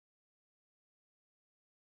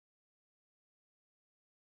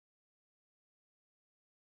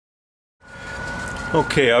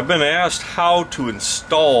Okay, I've been asked how to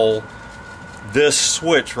install this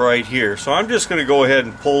switch right here, so I'm just going to go ahead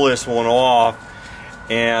and pull this one off,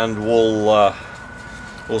 and we'll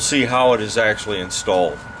see how it is actually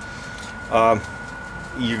installed.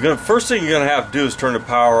 First thing you're going to have to do is turn the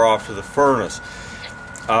power off to the furnace.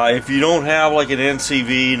 If you don't have like an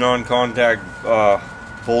NCV, non-contact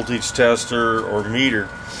voltage tester or meter,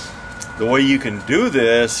 the way you can do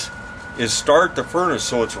this is start the furnace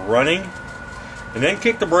so it's running, and then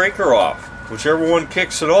kick the breaker off. Whichever one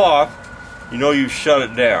kicks it off, you know you've shut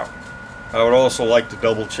it down. I would also like to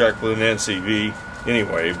double check with an NCV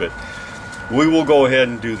anyway, but we will go ahead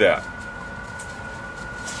and do that.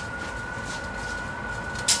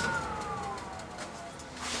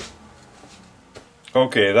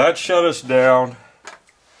 Okay, that shut us down,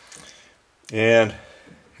 and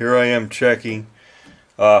here I am checking.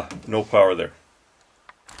 No power there.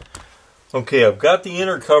 Okay, I've got the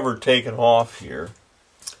inner cover taken off here,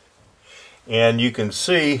 and you can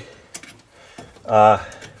see,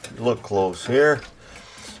 look close here,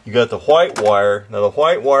 you got the white wire. Now the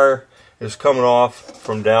white wire is coming off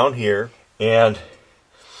from down here, and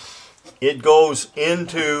it goes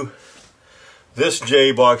into this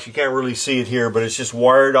J box. You can't really see it here, but it's just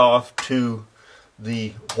wired off to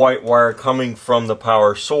the white wire coming from the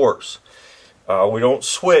power source. We don't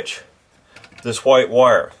switch this white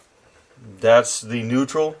wire. That's the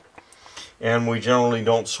neutral, and we generally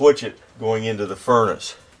don't switch it going into the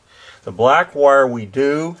furnace. The black wire we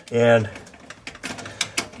do, and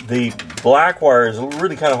the black wire is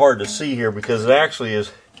really kind of hard to see here because it actually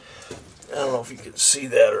is, I don't know if you can see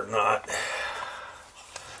that or not.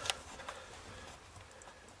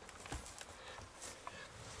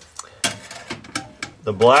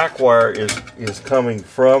 The black wire is coming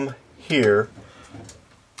from here,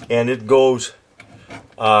 and it goes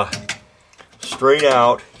straight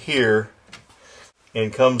out here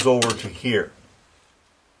and comes over to here.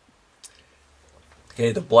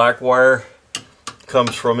 Okay, the black wire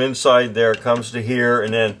comes from inside there, comes to here,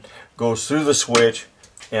 and then goes through the switch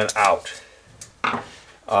and out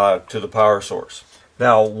to the power source.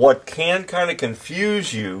 Now, what can kind of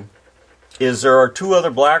confuse you is there are two other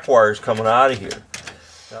black wires coming out of here.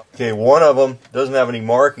 Okay, one of them doesn't have any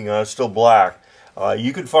marking on it, it's still black.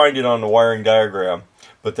 You can find it on the wiring diagram,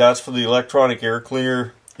 but that's for the electronic air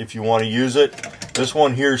cleaner if you want to use it. This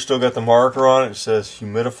one here still got the marker on it. It says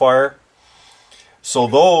humidifier. So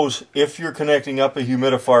those, if you're connecting up a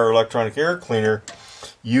humidifier or electronic air cleaner,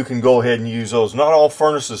 you can go ahead and use those. Not all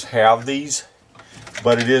furnaces have these,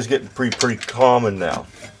 but it is getting pretty common now.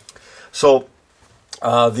 So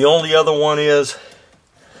the only other one is,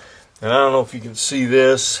 and I don't know if you can see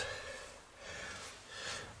this.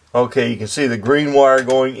 Okay, you can see the green wire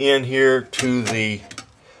going in here to the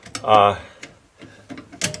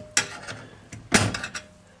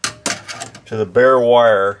bare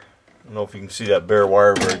wire. I don't know if you can see that bare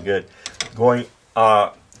wire very good. Going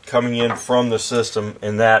coming in from the system,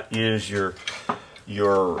 and that is your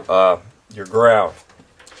ground.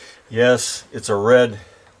 Yes, it's a red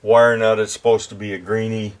wire nut. It's supposed to be a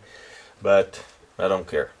greenie, but I don't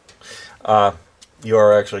care. You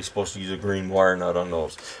are actually supposed to use a green wire nut on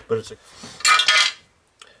those, but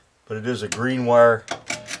it is a green wire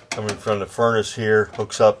coming from the furnace here,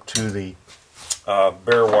 hooks up to the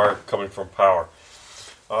bare wire coming from power.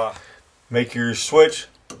 Make your switch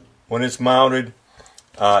when it's mounted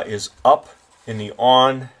is up in the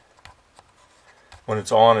on. When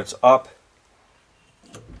it's on, it's up.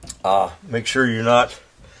 Make sure you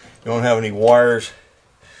don't have any wires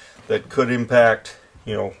that could impact,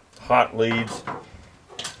 you know, hot leads.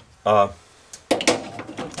 Like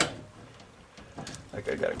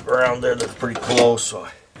I got a ground there that's pretty close, so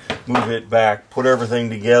I move it back, put everything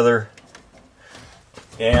together,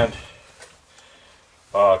 and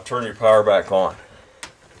turn your power back on.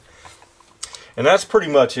 And that's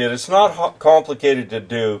pretty much it. It's not complicated to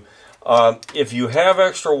do. If you have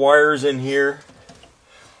extra wires in here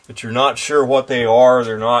that you're not sure what they are,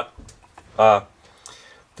 they're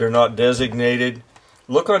not designated,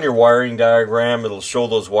 look on your wiring diagram. It'll show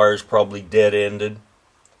those wires probably dead-ended,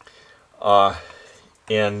 so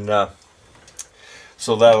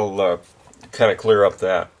that'll kind of clear up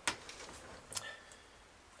that.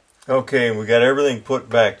 Okay, we got everything put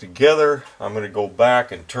back together. I'm going to go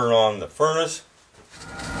back and turn on the furnace,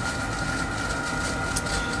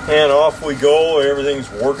 and off we go. Everything's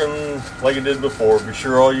working like it did before. Be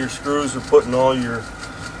sure all your screws are put in all your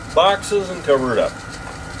boxes and cover it up.